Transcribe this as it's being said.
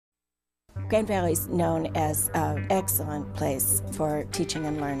Grand Valley is known as an excellent place for teaching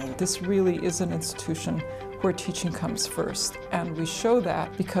and learning. This really is an institution where teaching comes first, and we show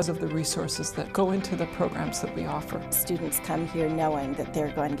that because of the resources that go into the programs that we offer. Students come here knowing that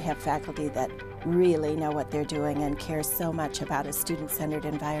they're going to have faculty that really know what they're doing and care so much about a student-centered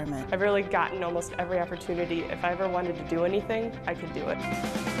environment. I've really gotten almost every opportunity. If I ever wanted to do anything, I could do it.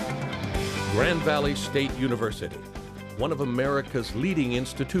 Grand Valley State University, one of America's leading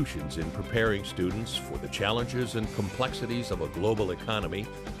institutions in preparing students for the challenges and complexities of a global economy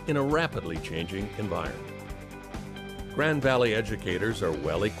in a rapidly changing environment. Grand Valley educators are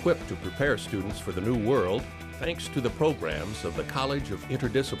well equipped to prepare students for the new world thanks to the programs of the College of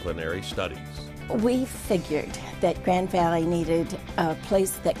Interdisciplinary Studies. We figured that Grand Valley needed a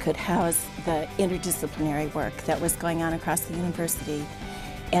place that could house the interdisciplinary work that was going on across the university,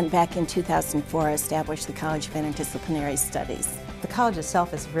 and back in 2004 established the College of Interdisciplinary Studies. The college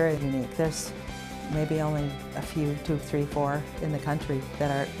itself is very unique. There's maybe only a few, 2, 3, 4 in the country that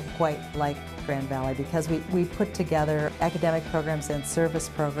are quite like Grand Valley, because we put together academic programs and service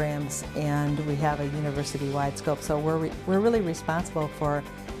programs, and we have a university-wide scope. So we're really responsible for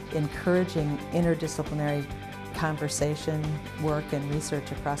encouraging interdisciplinary conversation, work, and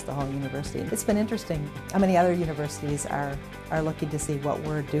research across the whole university. It's been interesting how many other universities are looking to see what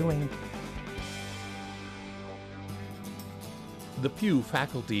we're doing. The Pew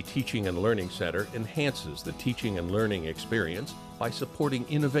Faculty Teaching and Learning Center enhances the teaching and learning experience by supporting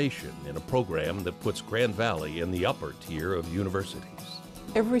innovation in a program that puts Grand Valley in the upper tier of universities.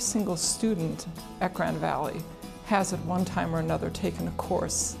 Every single student at Grand Valley has at one time or another taken a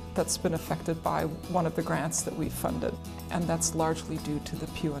course that's been affected by one of the grants that we funded, and that's largely due to the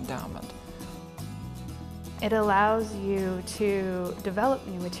Pew Endowment. It allows you to develop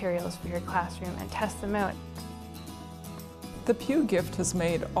new materials for your classroom and test them out. The Pew gift has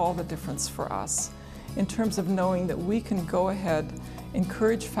made all the difference for us in terms of knowing that we can go ahead,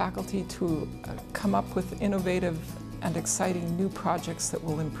 encourage faculty to come up with innovative and exciting new projects that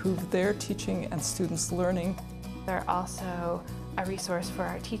will improve their teaching and students' learning. They're also a resource for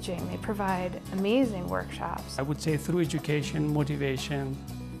our teaching. They provide amazing workshops. I would say through education, motivation,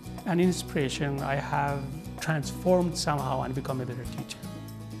 and inspiration, I have transformed somehow and become a better teacher.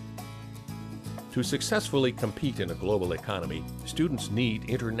 To successfully compete in a global economy, students need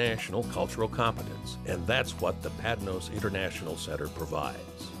international cultural competence, and that's what the Padnos International Center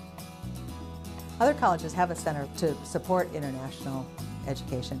provides. Other colleges have a center to support international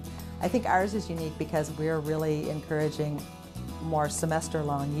education. I think ours is unique because we're really encouraging more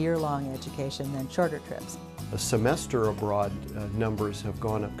semester-long, year-long education than shorter trips. The semester abroad numbers have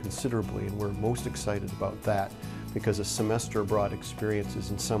gone up considerably, and we're most excited about that, because a semester abroad experience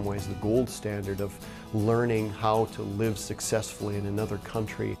is in some ways the gold standard of learning how to live successfully in another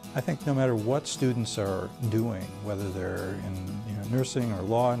country. I think no matter what students are doing, whether they're in nursing or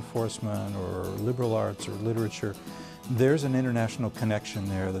law enforcement or liberal arts or literature, there's an international connection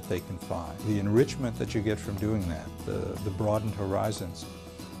there that they can find. The enrichment that you get from doing that, the broadened horizons,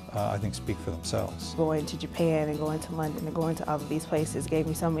 I think speak for themselves. Going to Japan and going to London and going to all of these places gave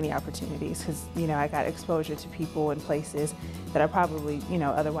me so many opportunities, because I got exposure to people and places that I probably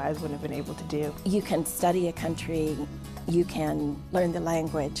otherwise wouldn't have been able to do. You can study a country, you can learn the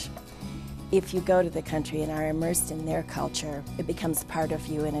language. If you go to the country and are immersed in their culture, it becomes part of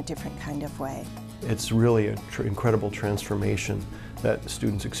you in a different kind of way. It's really an incredible transformation that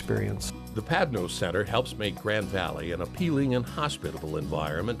students experience. The Padnos Center helps make Grand Valley an appealing and hospitable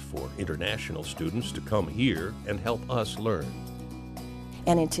environment for international students to come here and help us learn.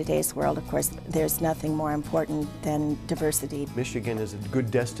 And in today's world, of course, there's nothing more important than diversity. Michigan is a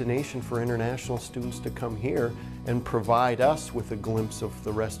good destination for international students to come here and provide us with a glimpse of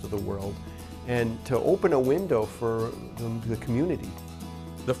the rest of the world and to open a window for the community.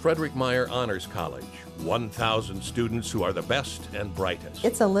 The Frederick Meyer Honors College, 1,000 students who are the best and brightest.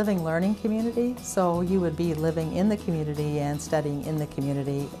 It's a living learning community, so you would be living in the community and studying in the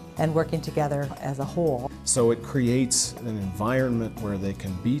community and working together as a whole. So it creates an environment where they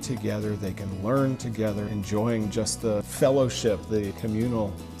can be together, they can learn together, enjoying just the fellowship, the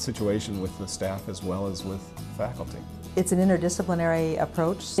communal situation with the staff as well as with faculty. It's an interdisciplinary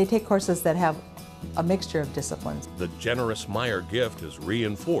approach. They take courses that have a mixture of disciplines. The generous Meyer gift has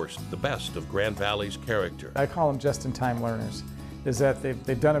reinforced the best of Grand Valley's character. I call them just-in-time learners, is that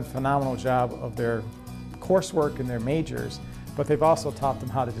they've done a phenomenal job of their coursework and their majors, but they've also taught them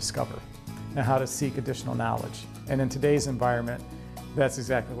how to discover and how to seek additional knowledge. And in today's environment, that's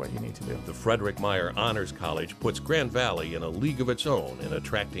exactly what you need to do. The Frederick Meyer Honors College puts Grand Valley in a league of its own in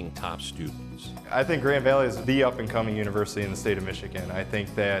attracting top students. I think Grand Valley is the up-and-coming university in the state of Michigan. I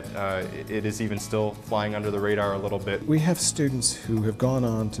think that it is even still flying under the radar a little bit. We have students who have gone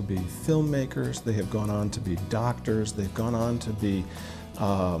on to be filmmakers, they have gone on to be doctors, they've gone on to be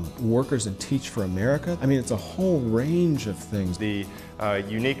workers and teach for America. I mean, it's a whole range of things. The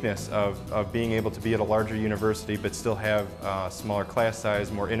uniqueness of being able to be at a larger university but still have smaller class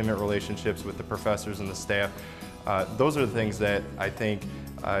size, more intimate relationships with the professors and the staff, those are the things that I think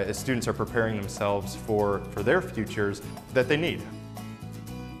as students are preparing themselves for their futures that they need.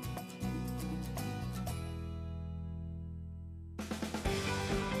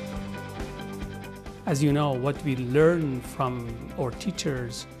 As you know, what we learn from our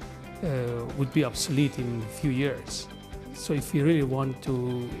teachers would be obsolete in a few years. So if we really want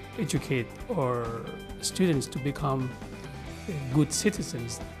to educate our students to become good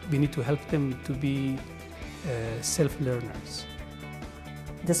citizens, we need to help them to be self-learners.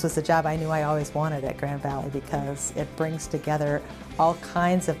 This was the job I knew I always wanted at Grand Valley because it brings together all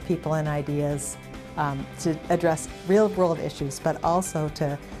kinds of people and ideas to address real-world issues, but also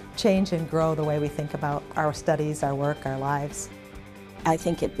to change and grow the way we think about our studies, our work, our lives. I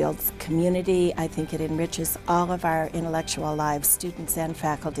think it builds community. I think it enriches all of our intellectual lives, students and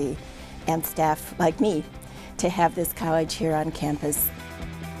faculty and staff like me, to have this college here on campus.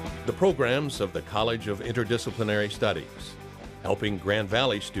 The programs of the College of Interdisciplinary Studies, helping Grand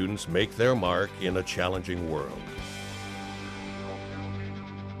Valley students make their mark in a challenging world.